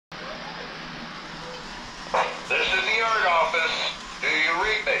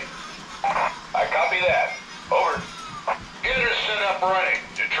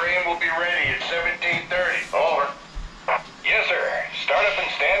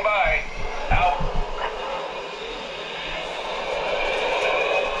Standing by. Out.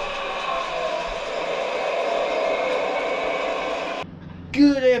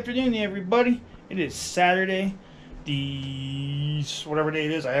 Good afternoon, everybody. It is Saturday, whatever day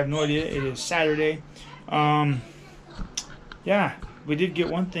it is. I have no idea. It is Saturday. Yeah, we did get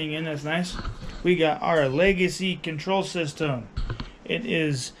one thing in. That's nice. We got our Legacy control system. It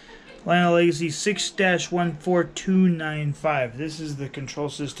is Lionel Legacy 6-14295. This is the control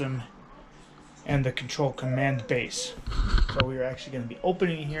system and the control command base. So we are actually going to be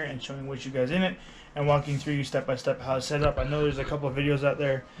opening it here and showing what you guys in it and walking through you step by step how to set it up. I know there's a couple of videos out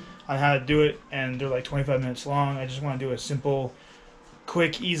there on how to do it, and they're like 25 minutes long. I just want to do a simple,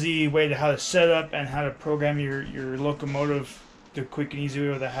 quick, easy way to how to set up and how to program your locomotive the quick and easy way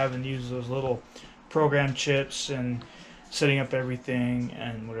without having to use those little program chips and setting up everything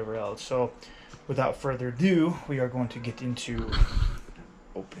and whatever else. So without further ado, we are going to get into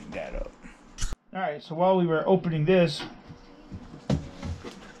opening that up. Alright, so while we were opening this,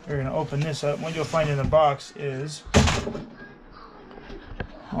 we're going to open this up. What you'll find in the box is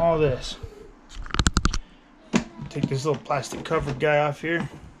all this. Take this little plastic covered guy off here.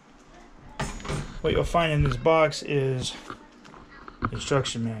 What you'll find in this box is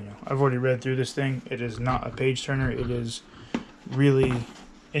instruction manual. I've already read through this thing. It is not a page turner. It is really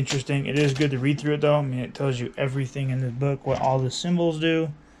interesting. It is good to read through it though. I mean, it tells you everything in the book, what all the symbols do,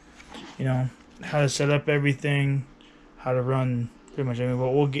 you know, how to set up everything, how to run pretty much everything.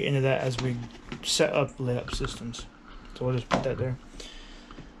 But we'll get into that as we set up lit up systems. So we'll just put that there.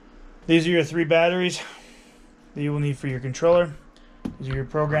 These are your 3 batteries that you will need for your controller. These are your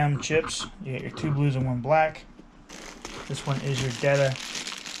program chips. You get your 2 blues and 1 black. This one is your data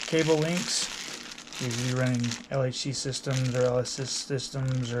cable links. If you're running LHC systems or LSS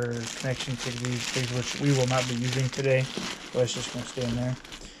systems or connection to things which we will not be using today, so it's just going to stay in there.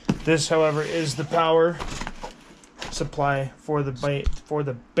 This, however, is the power supply for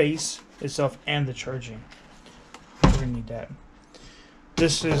the base itself and the charging. We're going to need that.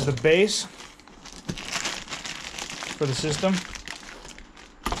 This is the base for the system.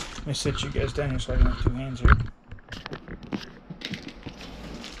 Let me sit you guys down here so I can have 2 hands here.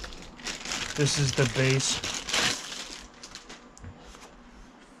 This is the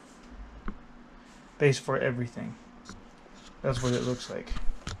base for everything. That's what it looks like.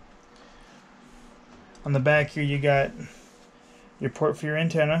 On the back here you got your port for your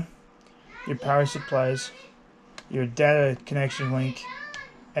antenna, your power supplies, your data connection link,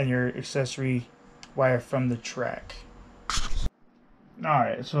 and your accessory wire from the track.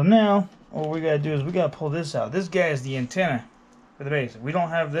 Alright, so now what we gotta do is we gotta pull this out. This guy is the antenna for the base. If we don't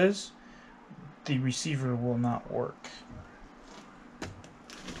have this, the receiver will not work.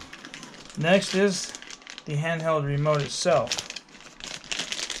 Next is the handheld remote itself.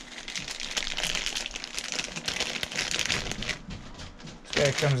 This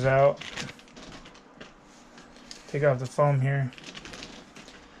guy comes out. Take off the foam here.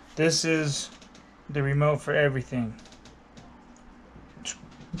 This is the remote for everything.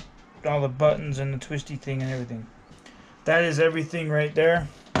 All the buttons and the twisty thing and everything. That is everything right there.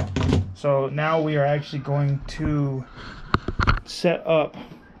 So now we are actually going to set up,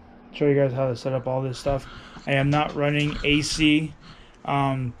 show you guys how to set up all this stuff. I am not running AC.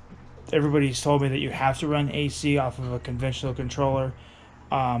 Everybody's told me that you have to run AC off of a conventional controller.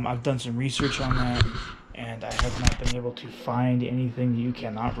 I've done some research on that, and I have not been able to find anything that you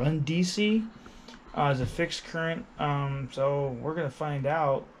cannot run DC as a fixed current. So we're gonna find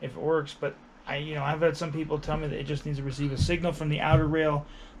out if it works. But I've had some people tell me that it just needs to receive a signal from the outer rail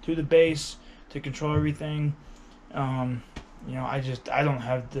to the base to control everything. I don't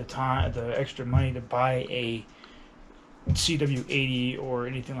have the time, the extra money to buy a CW80 or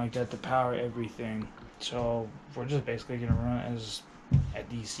anything like that to power everything. So we're just basically gonna run it as a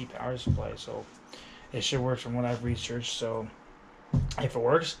DC power supply. So it should work from what I've researched. So if it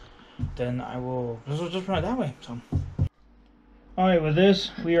works, then we'll just run it that way. So alright, with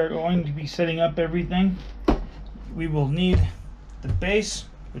this we are going to be setting up everything. We will need the base,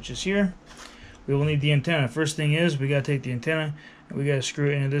 which is here. We will need the antenna. First thing is we gotta take the antenna and we gotta screw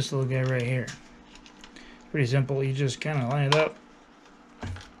it into this little guy right here. Pretty simple. You just kind of line it up,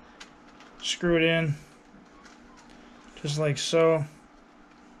 screw it in just like so,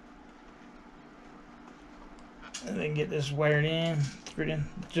 and then get this wired in, screw it in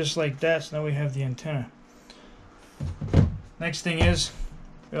just like that. So now we have the antenna. Next thing is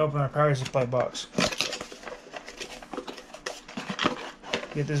we open our power supply box.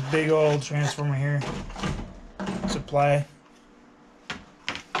 Get this big old transformer here. Supply.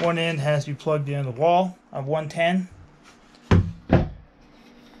 One end has to be plugged into the wall of 110.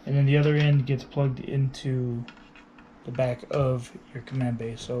 and then the other end gets plugged into the back of your command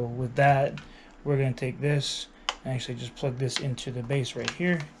base. So with that, we're going to take this and actually just plug this into the base right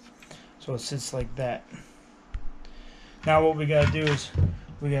here, so it sits like that. Now what we got to do is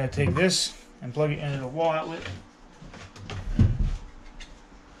we got to take this and plug it into the wall outlet,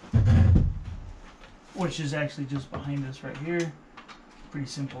 which is actually just behind us right here. Pretty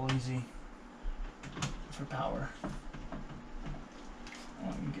simple, easy for power.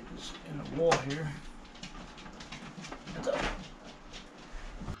 Let me get this in the wall here.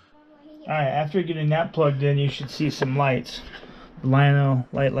 Alright, after getting that plugged in, you should see some lights. The Lionel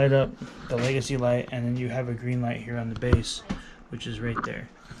light up, the Legacy light, and then you have a green light here on the base, which is right there.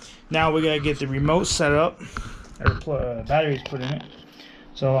 Now we gotta get the remote set up, or batteries put in it.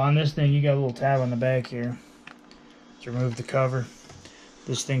 So on this thing, you got a little tab on the back here to remove the cover.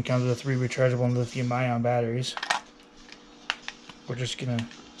 This thing comes with 3 rechargeable lithium-ion batteries. We're just gonna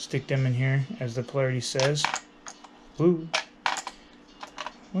stick them in here, as the polarity says. Woo!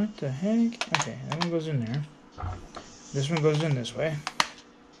 What the heck? Okay, that one goes in there. This one goes in this way.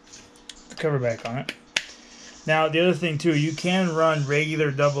 The cover back on it. Now, the other thing too, you can run regular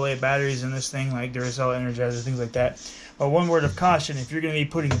AA batteries in this thing, like Duracell, Energizer, things like that. But one word of caution, if you're going to be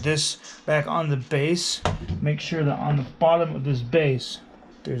putting this back on the base, make sure that on the bottom of this base,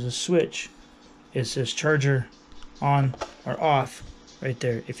 there's a switch. It says charger on or off right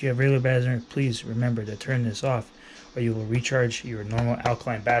there. If you have regular batteries, please remember to turn this off, or you will recharge your normal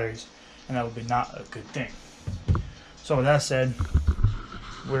alkaline batteries, and that will be not a good thing. So with that said,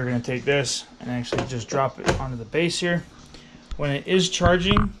 we're going to take this and actually just drop it onto the base here. When it is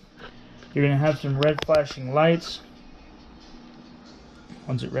charging, you're going to have some red flashing lights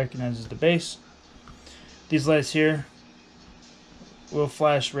once it recognizes the base. These lights here will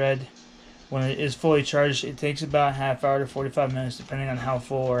flash red. When it is fully charged, it takes about half hour to 45 minutes, depending on how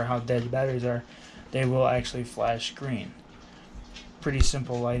full or how dead your batteries are. They will actually flash green. Pretty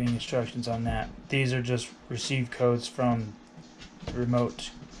simple lighting instructions on that. These are just receive codes from the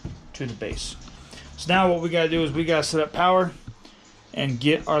remote to the base. So now what we got to do is we got to set up power and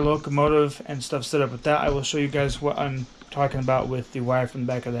get our locomotive and stuff set up. With that, I will show you guys what I'm talking about with the wire from the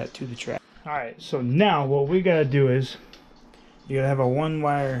back of that to the track. Alright, so now what we got to do is you got to have a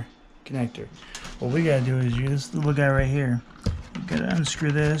 1-wire connector. What we got to do is use this little guy right here. You got to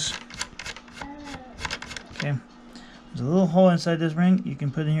unscrew this. Okay. There's a little hole inside this ring you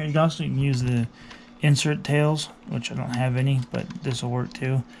can put in here. You can use the insert tails, which I don't have any, but this will work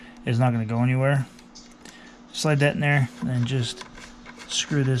too. It's not going to go anywhere. Slide that in there and then just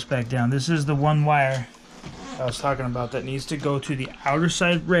screw this back down. This is the 1 wire I was talking about that needs to go to the outer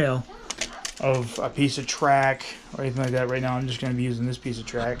side rail of a piece of track or anything like that. Right now I'm just going to be using this piece of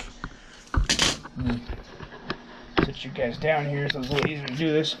track. Sit you guys down here so it's a little easier to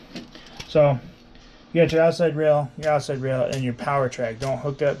do this. So you got your outside rail, and your power track. Don't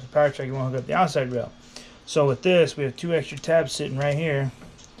hook up the power track, you want to hook up the outside rail. So with this, we have 2 extra tabs sitting right here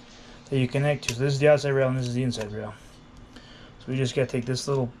that you connect to. So this is the outside rail and this is the inside rail. So we just got to take this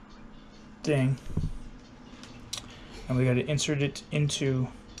little thing and we got to insert it into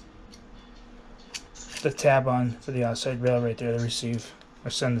the tab on for the outside rail right there to receive or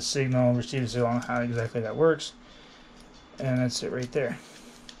send the signal, receive the signal. I don't know how exactly that works. And that's it right there.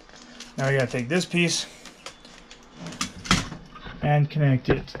 Now we got to take this piece and connect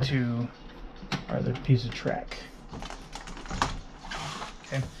it to our other piece of track.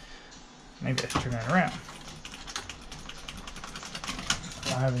 Okay, maybe I should turn that around. I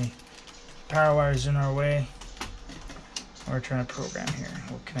don't have any power wires in our way. We're trying to program here.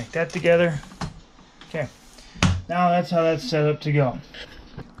 We'll connect that together. Okay, now that's how that's set up to go.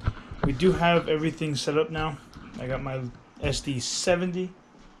 We do have everything set up now. I got my SD70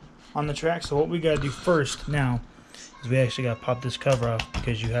 on the track. So what we got to do first now is we actually got to pop this cover off,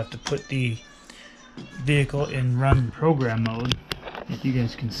 because you have to put the vehicle in run program mode. If you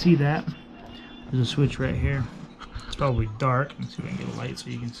guys can see that, there's a switch right here. It's probably dark. Let's see if I can get a light so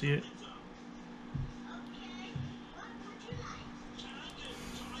you can see it.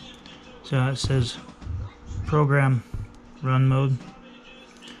 So it says program run mode.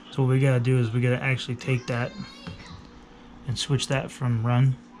 So what we got to do is we got to actually take that and switch that from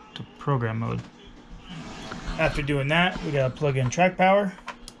run to program mode. After doing that, we got to plug in track power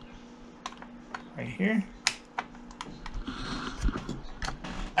right here.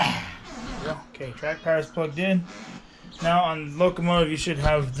 Okay, track power is plugged in. Now on the locomotive, you should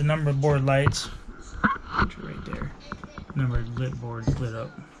have the number board lights, which are right there. Number lit board lit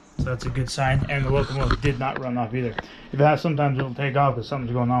up. So that's a good sign. And the locomotive did not run off either. If it has, sometimes it'll take off because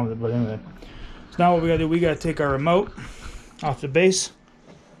something's going on with it. But anyway, so now what we got to do, we got to take our remote off the base.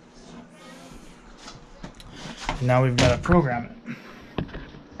 And now we've got to program it.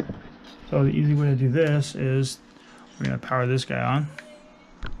 So the easy way to do this is we're going to power this guy on.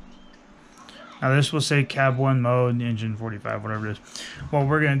 Now this will say cab 1 mode, engine 45, whatever it is. What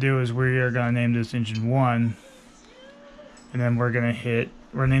we're going to do is we are going to name this engine 1. And then we're going to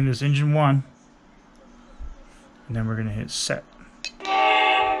name this engine 1. And then we're going to hit set.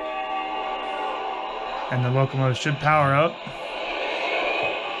 And the locomotive should power up.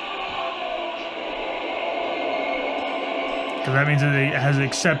 Because that means that it has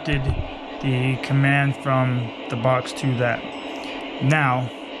accepted the command from the box to that. Now,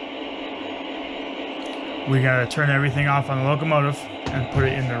 we gotta turn everything off on the locomotive and put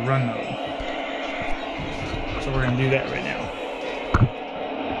it in the run mode. So we're gonna do that right now.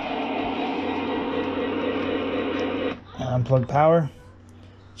 Unplug power,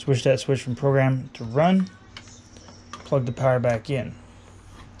 switch that switch from program to run, plug the power back in.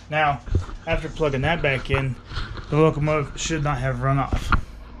 Now, after plugging that back in, the locomotive should not have run off.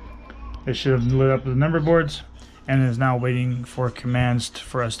 It should have lit up the number boards and is now waiting for commands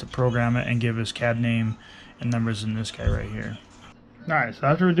for us to program it and give us cab name and numbers in this guy right here. Alright, so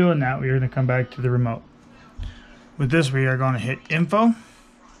after we're doing that, we're going to come back to the remote. With this, we are going to hit info.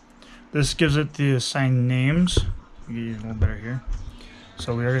 This gives it the assigned names. Let me get you a little better here.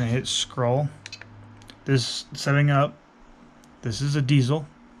 So we are going to hit scroll. This setting up, this is a diesel.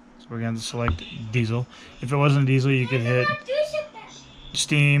 So we're going to select diesel. If it wasn't a diesel, you could hit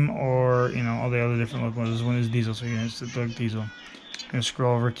steam or, you know, all the other different locomotives. This one is diesel, so you're going to select diesel. You're going to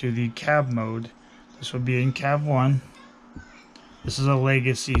scroll over to the cab mode. This would be in cab 1. This is a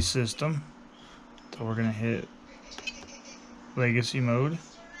legacy system, so we're going to hit legacy mode.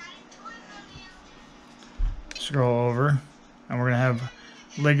 Scroll over, and we're going to have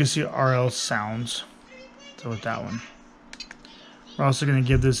legacy RL sounds. So with that one, we're also going to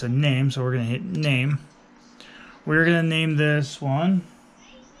give this a name, so we're going to hit name. We're going to name this one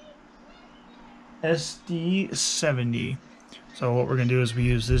SD70. So what we're going to do is we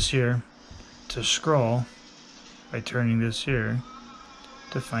use this here to scroll by turning this here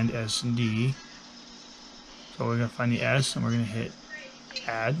to find S and D. So we're going to find the S and we're going to hit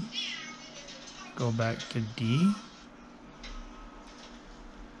add. Go back to D.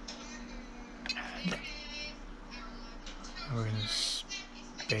 Add. And we're going to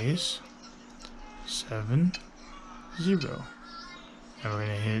space 70. And we're going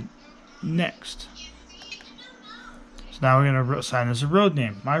to hit next. So now we're going to assign this a road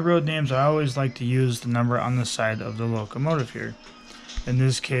name. My road names, I always like to use the number on the side of the locomotive here. In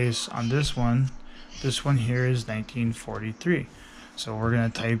this case, on this one here is 1943. So we're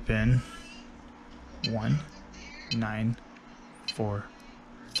going to type in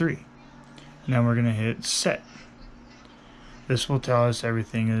 1943. And then we're going to hit set. This will tell us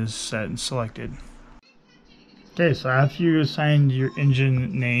everything is set and selected. Okay, so after you assigned your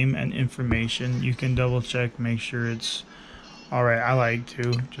engine name and information, you can double check, make sure it's alright. I like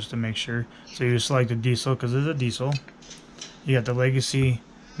to, just to make sure. So you select a diesel because it's a diesel. You got the legacy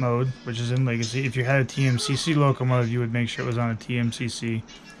mode, which is in legacy. If you had a TMCC locomotive, you would make sure it was on a TMCC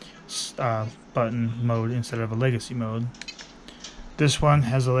button mode instead of a legacy mode. This one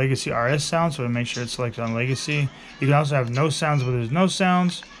has a legacy RS sound, so make sure it's selected on legacy. You can also have no sounds where there's no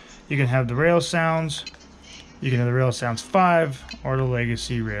sounds. You can have the rail sounds. You can have the rail sounds 5 or the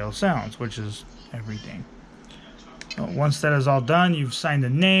legacy rail sounds, which is everything. Once that is all done, you've signed the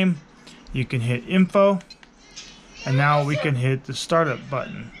name. You can hit info, and now we can hit the startup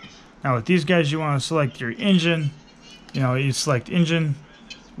button. Now with these guys, you want to select your engine. You know, you select engine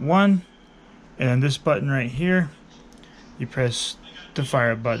 1, and then this button right here, you press the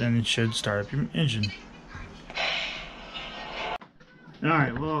fire button and it should start up your engine.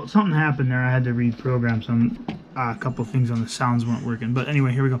 Alright, well, something happened there. I had to reprogram some, a couple things on the sounds weren't working. But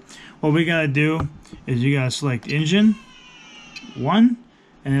anyway, here we go. What we gotta do is you gotta select engine 1,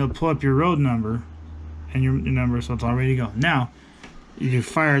 and it'll pull up your road number and your number, so it's all ready to go. Now, you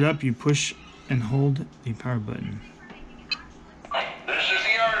fire it up, you push and hold the power button. This is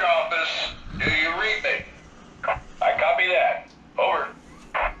the yard office. Do you read me? I copy that. Over.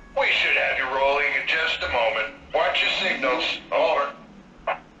 We should have you rolling in just a moment. Watch your signals. Over.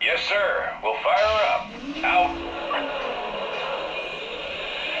 Yes, sir. We'll fire up. Out.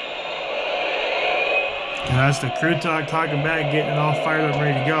 And that's the crew talking back, getting it all fired up,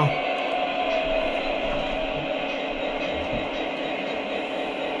 ready to go.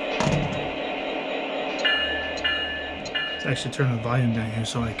 Let's actually turn the volume down here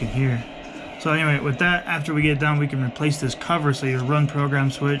so I can hear. So anyway, with that, after we get done, we can replace this cover so your run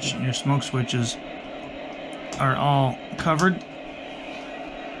program switch and your smoke switches are all covered.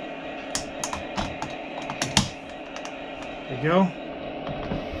 There you go.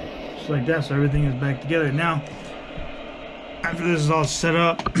 Just like that, so everything is back together. Now, after this is all set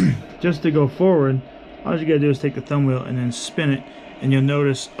up, just to go forward, all you gotta do is take the thumb wheel and then spin it, and you'll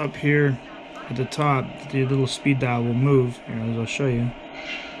notice up here at the top, the little speed dial will move. Here, I'll show you.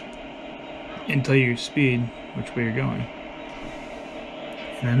 And tell you your speed, which way you're going.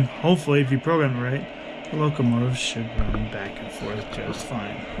 And then, hopefully, if you program it right, the locomotive should run back and forth just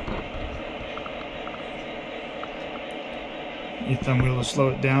fine. Your thumb wheel will slow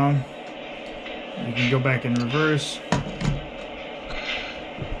it down. You can go back in reverse.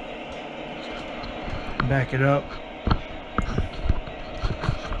 Back it up.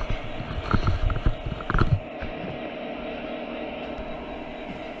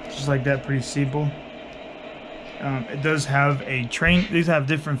 Just like that, pretty simple. It does have a train. These have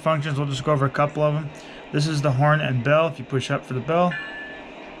different functions. We'll just go over a couple of them. This is the horn and bell. If you push up for the bell,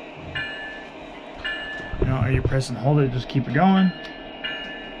 you know, or you press and hold it, just keep it going.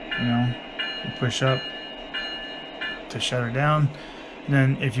 You know, you push up to shut her down. And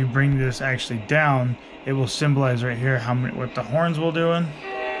then if you bring this actually down, it will symbolize right here how many, what the horns will do. You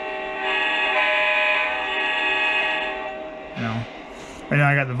know. Right now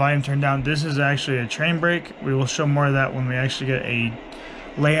I got the volume turned down. This is actually a train brake. We will show more of that when we actually get a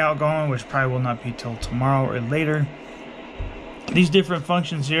layout going, which probably will not be till tomorrow or later. These different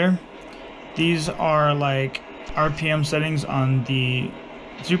functions here, these are like RPM settings on the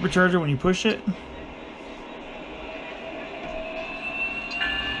supercharger when you push it.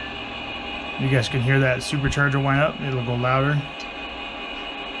 You guys can hear that supercharger wind up. It'll go louder.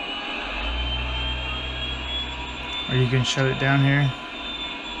 Or you can shut it down here.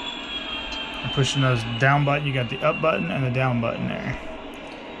 Pushing those down button, you got the up button and the down button there.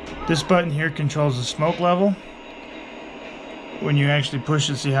 This button here controls the smoke level. When you actually push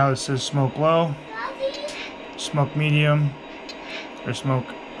it, see how it says smoke low, smoke medium, or smoke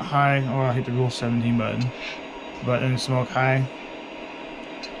high. Oh, I hit the rule 17 button, smoke high.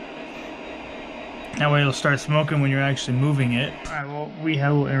 That way it'll start smoking when you're actually moving it. Alright, well, we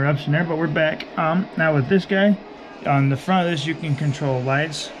had a little interruption there, but we're back. Now with this guy, on the front of this you can control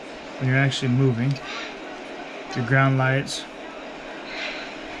lights when you're actually moving. Your ground lights,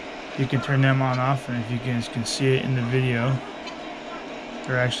 you can turn them on off, and if you guys can see it in the video,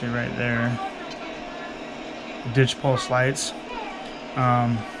 they're actually right there. The ditch pulse lights.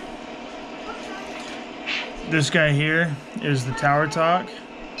 This guy here is the tower talk. This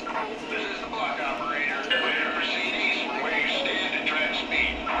is the block operator. Clear to proceed east from where you stand at track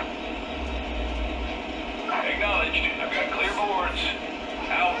speed. Acknowledged. I've got clear boards.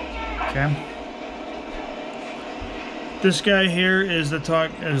 Out. Okay. This guy here is the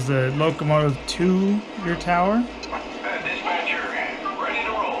locomotive to your tower. Dispatcher, ready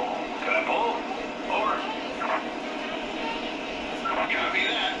to roll. Can I pull? Over. Copy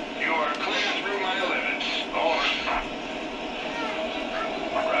that. You are clear through my limits. Over.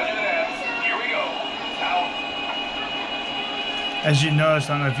 Roger that. Here we go. Out. As you notice,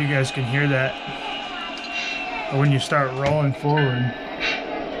 I don't know if you guys can hear that, but when you start rolling forward,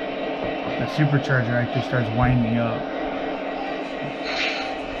 the supercharger actually starts winding up.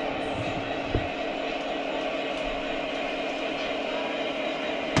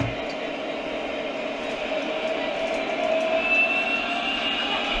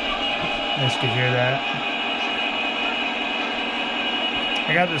 You guys can hear that.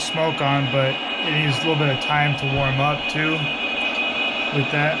 I got the smoke on, but it needs a little bit of time to warm up too with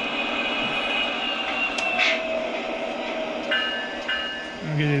that.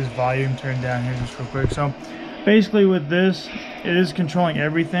 Let me get his volume turned down here just real quick. So basically with this, it is controlling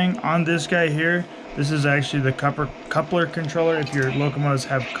everything. On this guy here, this is actually the coupler controller. If your locomotives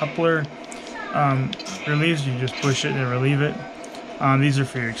have coupler release, you just push it and relieve it. These are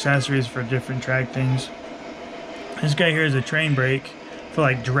for your accessories for different track things. This guy here is a train brake for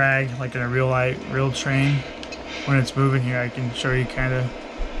like drag, like in a real train. When it's moving here, I can show you kind of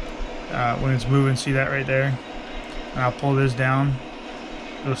when it's moving. See that right there? And I'll pull this down.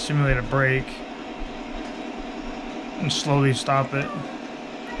 It'll simulate a brake and slowly stop it.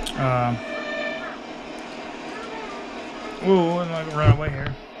 Whoa, I'm not gonna run away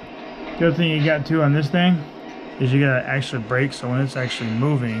here. The other thing you got too on this thing is you gotta actually brake, so when it's actually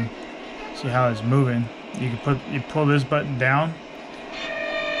moving, see how it's moving, you pull this button down,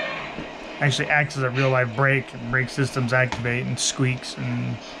 actually acts as a real life brake. Brake systems activate and squeaks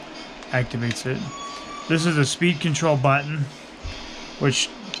and activates it. This is a speed control button, which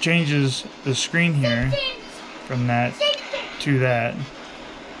changes the screen here from that to that.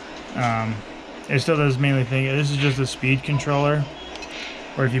 It still does mainly thing. This is just a speed controller,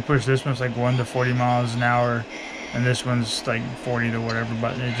 where if you push this one, it's like 1 to 40 miles an hour, and this one's like 40 to whatever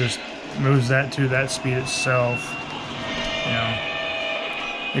button. It just moves that to that speed itself. You know,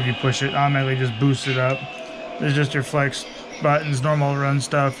 if you push it, automatically just boosts it up. There's just your flex buttons, normal run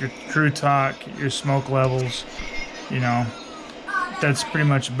stuff, your crew talk, your smoke levels. You know, that's pretty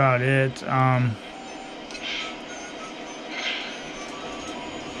much about it.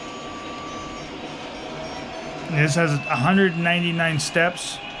 This has 199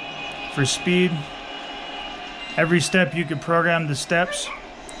 steps for speed. Every step you could program the steps.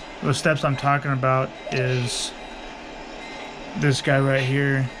 Those steps I'm talking about is this guy right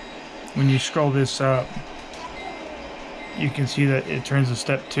here. When you scroll this up, you can see that it turns to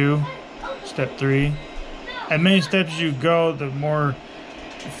step 2, step 3. As many steps as you go, the more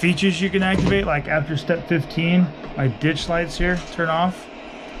features you can activate. Like after step 15, my ditch lights here turn off.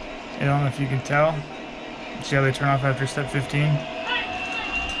 I don't know if you can tell. See how they turn off after step 15?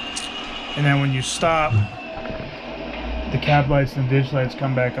 And then when you stop, the cab lights and the ditch lights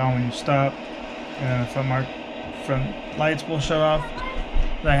come back on when you stop. And the front lights will shut off.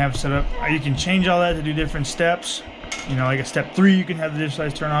 That I have set up. You can change all that to do different steps. You know, like at step 3, you can have the ditch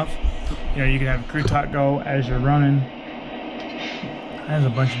lights turn off. You know, you can have crew talk go as you're running. It has a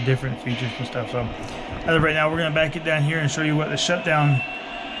bunch of different features and stuff. So, as of right now, we're going to back it down here and show you what the shutdown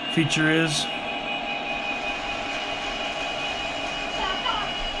feature is.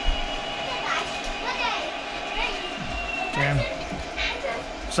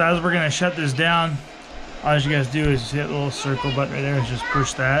 So as we're going to shut this down, all you guys do is hit the little circle button right there and just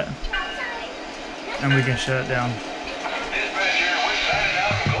push that, and we can shut it down.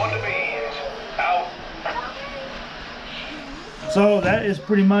 So that is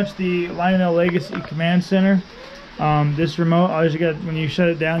pretty much the Lionel Legacy Command Center. This remote, all you got, when you shut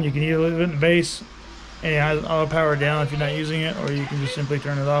it down, you can either leave it in the base and it has auto power down if you're not using it, or you can just simply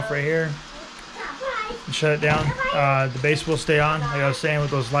turn it off right here and shut it down. The base will stay on, like I was saying,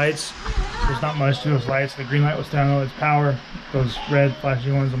 with those lights. There's not much to those lights. The green light will stay on with its power. Those red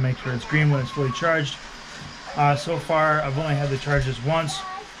flashing ones will make sure it's green when it's fully charged. So far, I've only had to charge this once.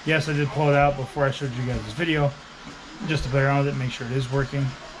 Yes, I did pull it out before I showed you guys this video, just to play around with it, make sure it is working.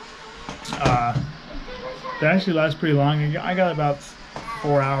 They actually last pretty long. I got about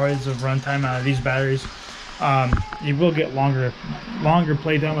 4 hours of runtime out of these batteries. You will get longer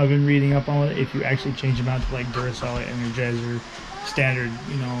playtime. I've been reading up on it if you actually change them out to like Duracell, Energizer, standard,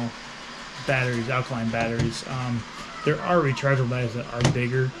 you know, batteries, alkaline batteries. There are rechargeable batteries that are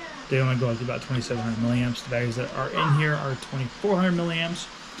bigger. They only go up to about 2,700 milliamps. The batteries that are in here are 2,400 milliamps.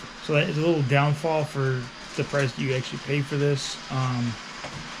 So that is a little downfall for the price that you actually pay for this.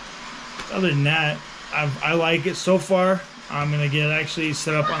 Other than that, I like it so far. I'm gonna get it actually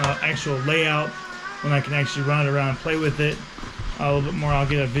set up on an actual layout when I can actually run it around and play with it a little bit more. I'll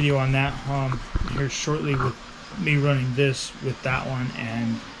get a video on that here shortly with me running this with that one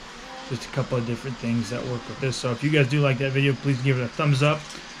and just a couple of different things that work with this. So if you guys do like that video, please give it a thumbs up.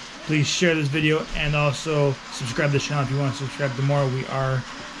 Please share this video and also subscribe to the channel if you want to subscribe to more. We are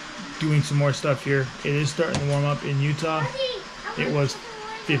doing some more stuff here. It is starting to warm up in Utah. It was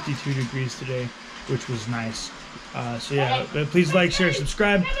 52 degrees today, which was nice. So yeah, but please like, share,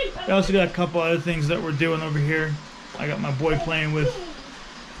 subscribe. We also got a couple other things that we're doing over here. I got my boy playing with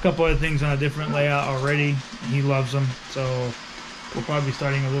a couple other things on a different layout already. He loves them, so we'll probably be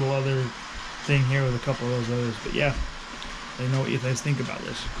starting a little other thing here with a couple of those others. But yeah, let me know what you guys think about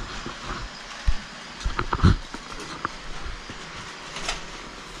this.